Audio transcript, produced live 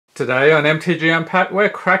Today on MTG Unpacked, we're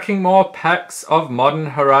cracking more packs of Modern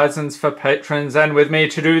Horizons for patrons, and with me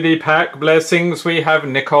to do the pack blessings we have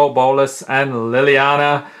Nicole Bolas and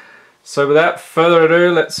Liliana. So without further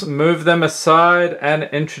ado, let's move them aside and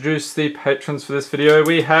introduce the patrons for this video.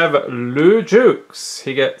 We have Lou Jukes.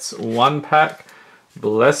 He gets one pack,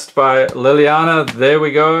 blessed by Liliana. There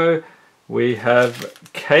we go. We have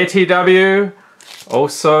KTW,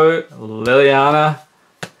 also Liliana.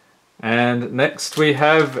 And next we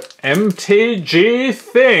have MTG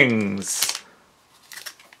Things,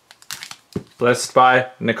 blessed by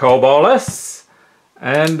Nicole Bolas,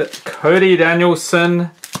 and Cody Danielson,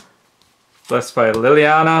 blessed by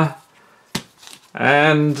Liliana.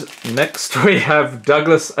 And next we have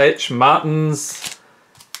Douglas H. Martins.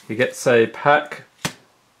 He gets a pack,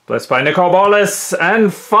 blessed by Nicole Bolas.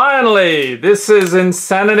 And finally, this is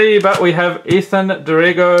insanity, but we have Ethan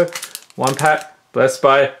Dorigo, one pack, blessed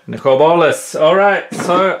by Nicole Bolas. Alright,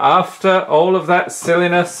 so after all of that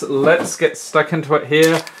silliness, let's get stuck into it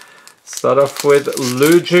here. Start off with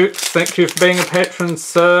Lou Jukes. Thank you for being a patron,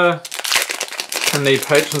 sir. And the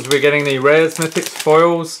patrons will be getting the rares, mythics,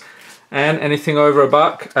 foils, and anything over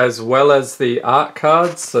 $1, as well as the art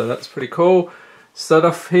cards, so that's pretty cool. Start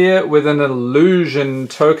off here with an illusion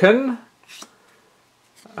token.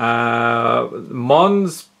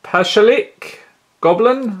 Mons Pashalik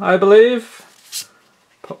Goblin, I believe.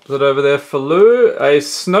 Pops it over there for Lou. A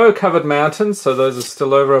snow-covered mountain, so those are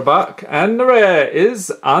still over $1. And the rare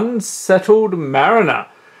is Unsettled Mariner.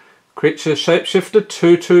 Creature shapeshifter,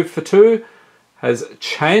 2/2 for 2. Has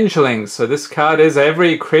changeling, so this card is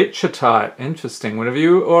every creature type. Interesting. Whenever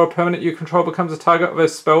you or a permanent you control becomes a target of a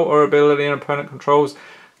spell or ability an opponent controls,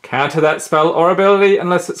 counter that spell or ability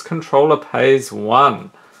unless its controller pays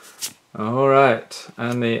 1. Alright,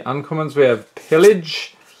 and the uncommons we have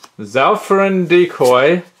Pillage, Zalfaran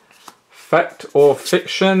Decoy, Fact or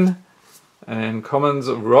Fiction, and commons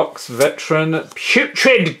Rocks Veteran,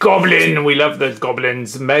 Putrid Goblin, we love the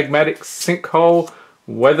goblins, Magmatic Sinkhole,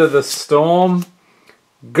 Weather the Storm,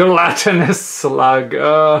 Gluttonous Slug,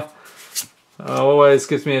 always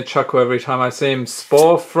gives me a chuckle every time I see him,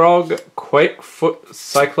 Spore Frog, Quakefoot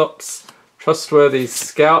Cyclops, Trustworthy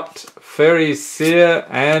Scout, Fairy Seer,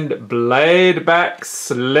 and Bladeback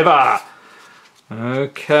Sliver.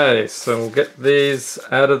 Okay, so we'll get these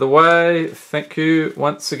out of the way. Thank you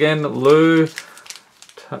once again, Lou.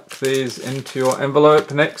 Tuck these into your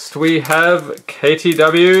envelope. Next we have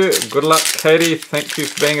KTW. Good luck, Katie. Thank you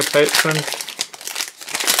for being a patron.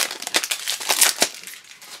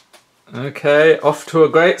 Okay, off to a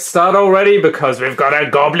great start already because we've got a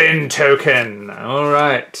Goblin token.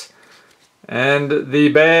 Alright. And the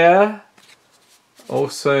bear,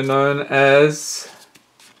 also known as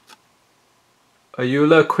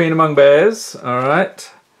Ayula, Queen Among Bears.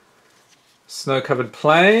 Alright. Snow-covered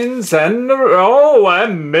plains, and oh, a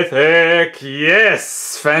mythic!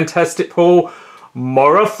 Yes! Fantastic pull.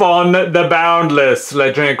 Morathon the Boundless.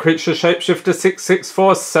 Legendary creature shapeshifter,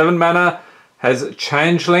 6/6/4, 7 mana. Has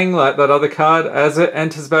changeling, like that other card. As it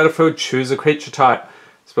enters the battlefield, choose a creature type.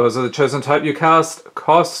 Spells of the chosen type you cast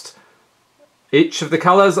cost each of the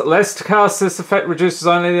colours. Less to cast this effect reduces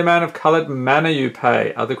only the amount of coloured mana you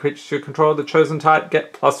pay. Other creatures you control the chosen type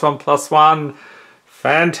get +1/+1.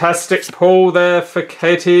 Fantastic pull there for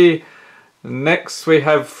Katie. Next we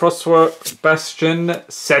have Frostwork Bastion,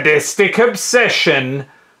 Sadistic Obsession.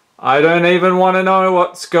 I don't even want to know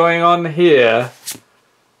what's going on here.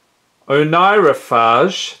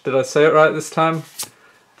 Onirafage, did I say it right this time?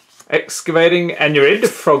 Excavating Anurid,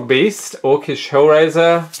 Frog Beast, Orcish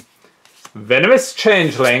Hellraiser, Venomous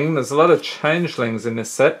Changeling, there's a lot of changelings in this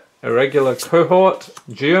set, Irregular Cohort,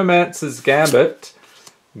 Geomancer's Gambit,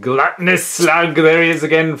 Gluttonous Slug, there he is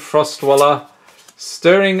again, Frostwaller,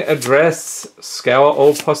 Stirring Address, Scour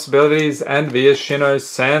All Possibilities, and Viashino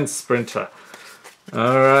Sand Sprinter.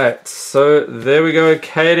 Alright, so there we go,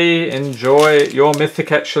 Katie. Enjoy your mythic.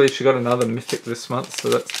 Actually, she got another mythic this month, so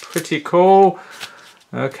that's pretty cool.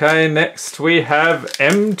 Okay, next we have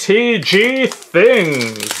MTG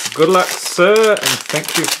Things. Good luck, sir, and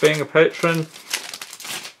thank you for being a patron.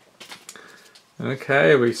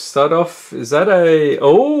 Okay, we start off, is that a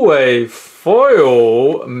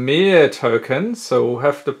foil Mir token, so we'll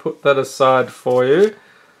have to put that aside for you.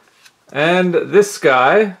 And this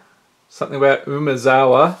guy, something about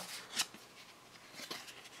Umazawa's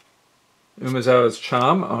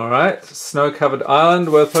Charm, alright. Snow-covered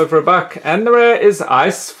island worth over $1. And the rare is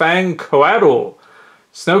Icefang Coatl.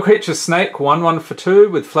 Snow creature snake, 1/1 for 2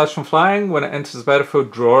 with flash and flying. When it enters the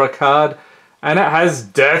battlefield, draw a card. And it has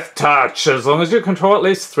Death Touch, as long as you control at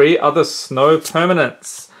least 3 other snow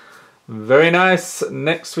permanents. Very nice.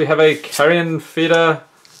 Next we have a Carrion Feeder.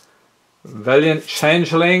 Valiant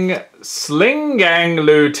Changeling, Slingang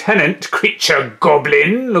Lieutenant, Creature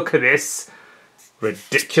Goblin, look at this,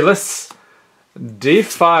 ridiculous.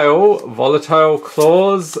 Defile, Volatile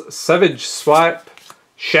Claws, Savage Swipe,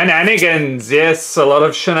 Shenanigans, yes, a lot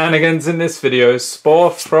of shenanigans in this video.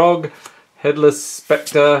 Spore Frog, Headless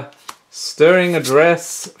Spectre, Stirring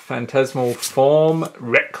Address, Phantasmal Form,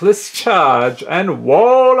 Reckless Charge, and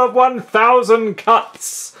Wall of 1,000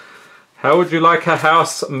 Cuts. How would you like a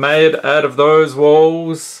house made out of those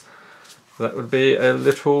walls? That would be a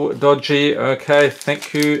little dodgy. Okay,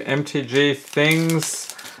 thank you, MTG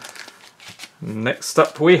Things. Next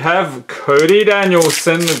up we have Cody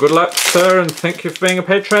Danielson. Good luck, sir, and thank you for being a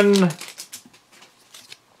patron.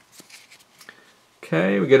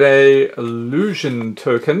 Okay, we get a illusion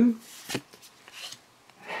token.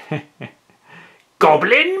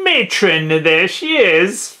 Goblin Matron, there she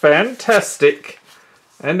is. Fantastic.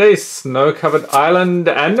 And a snow-covered island,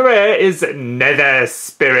 and the rare is Nether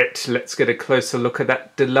Spirit. Let's get a closer look at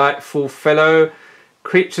that delightful fellow.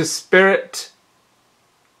 Creature Spirit,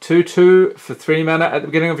 2/2 for 3 mana at the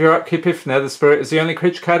beginning of your upkeep. If Nether Spirit is the only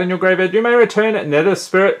creature card in your graveyard, you may return Nether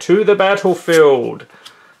Spirit to the battlefield.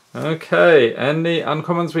 Okay, and the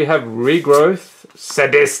uncommons we have Regrowth,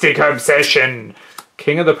 Sadistic Obsession,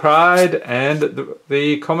 King of the Pride, and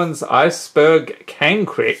the commons Iceberg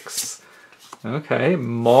Cancrix. Okay,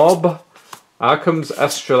 Mob, Arkham's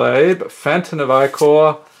Astrolabe, Phantom of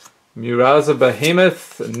Icor, Muraza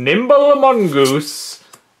Behemoth, Nimble Mongoose,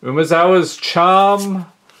 Umazawa's Charm,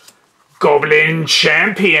 Goblin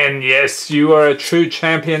Champion. Yes, you are a true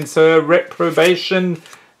champion, sir. Reprobation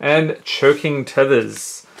and Choking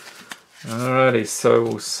Tethers. Alrighty, so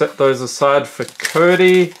we'll set those aside for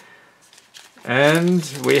Cody. And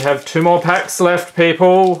we have 2 more packs left,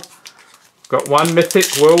 people. Got 1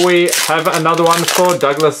 Mythic. Will we have another one for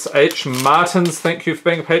Douglas H. Martins? Thank you for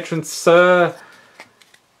being a patron, sir.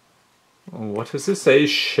 What is this? A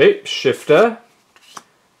Shapeshifter.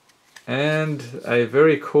 And a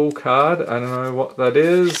very cool card. I don't know what that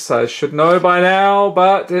is. I should know by now,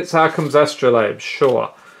 but it's Arkham's Astrolabe,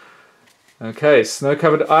 sure. Okay,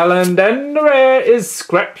 Snow-Covered Island, and the rare is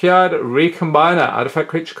Scrapyard Recombiner. Artifact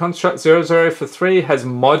creature construct 0/0 for 3, has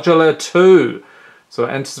modular 2. So it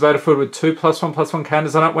enters the battlefield with 2 +1/+1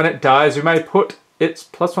 counters on it. When it dies, you may put its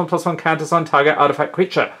 +1/+1 counters on target artifact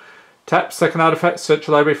creature. Tap second artifact, search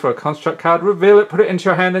your library for a construct card, reveal it, put it into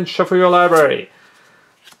your hand, and shuffle your library.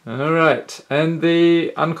 Alright, and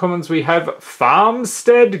the uncommons we have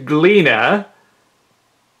Farmstead Gleaner.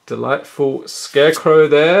 Delightful Scarecrow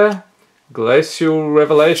there. Glacial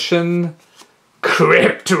Revelation.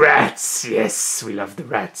 Crypt Rats! Yes, we love the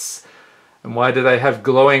rats. And why do they have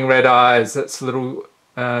glowing red eyes? That's a little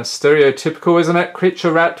stereotypical, isn't it?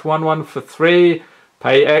 Creature Rat, 1/1 for 3.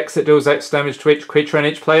 Pay X, it deals X damage to each creature and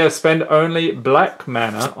each player. Spend only black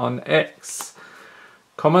mana on X.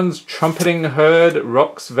 Commons, Trumpeting Herd,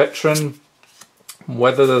 Rocks Veteran,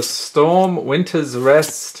 Weather the Storm, Winter's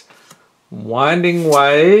Rest, Winding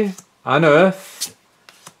Way, Unearth,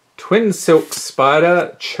 Twin Silk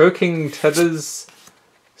Spider, Choking Tethers,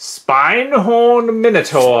 Spinehorn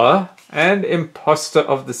Minotaur, and Imposter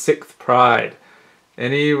of the Sixth Pride.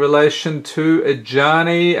 Any relation to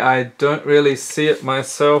Ajani? I don't really see it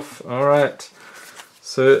myself. Alright.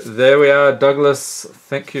 So there we are, Douglas.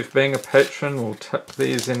 Thank you for being a patron. We'll tuck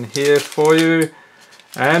these in here for you.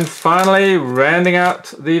 And finally, rounding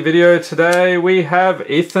out the video today, we have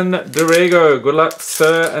Ethan Dorigo. Good luck,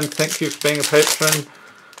 sir, and thank you for being a patron.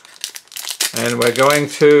 And we're going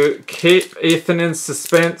to keep Ethan in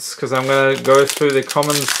suspense because I'm going to go through the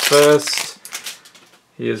commons first.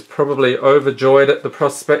 He is probably overjoyed at the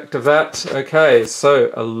prospect of that. Okay,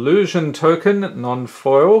 so Illusion Token,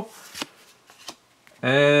 non-foil.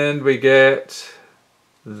 And we get,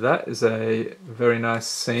 that is a very nice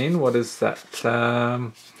scene. What is that?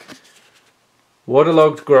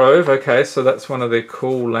 Waterlogged Grove. Okay, so that's one of the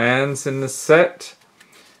cool lands in the set.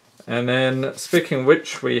 And then, speaking of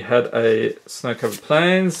which, we had a Snow-Covered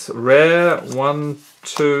Plains, rare, 1,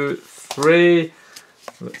 2, 3.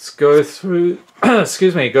 Let's go through,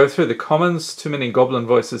 excuse me, go through the commons. Too many goblin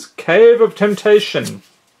voices. Cave of Temptation,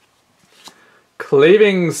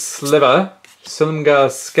 Cleaving Sliver,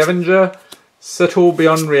 Silumgar Scavenger, Settle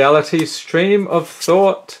Beyond Reality, Stream of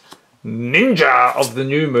Thought, Ninja of the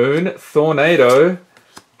New Moon, Tornado,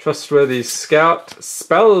 Trustworthy Scout,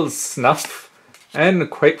 Spell Snuff,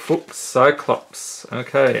 and Quakefoot Cyclops.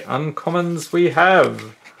 Okay, uncommons we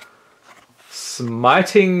have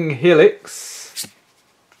Smiting Helix,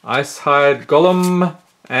 Icehide Golem,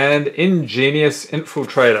 and Ingenious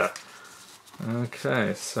Infiltrator.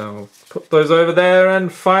 Okay, so put those over there,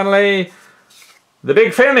 and finally The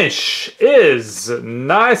big finish is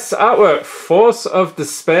nice artwork. Force of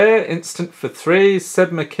Despair, instant for 3.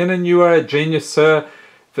 Seb McKinnon, you are a genius, sir.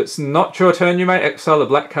 If it's not your turn, you may exile a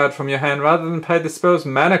black card from your hand rather than pay the spell's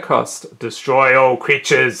mana cost. Destroy all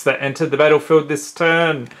creatures that entered the battlefield this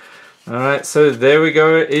turn. Alright, so there we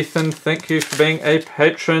go. Ethan, thank you for being a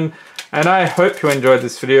patron. And I hope you enjoyed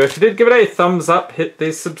this video. If you did, give it a thumbs up, hit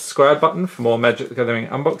the subscribe button for more Magic the Gathering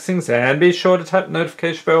unboxings, and be sure to tap the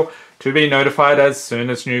notification bell to be notified as soon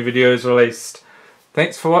as new videos released.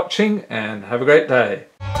 Thanks for watching, and have a great day.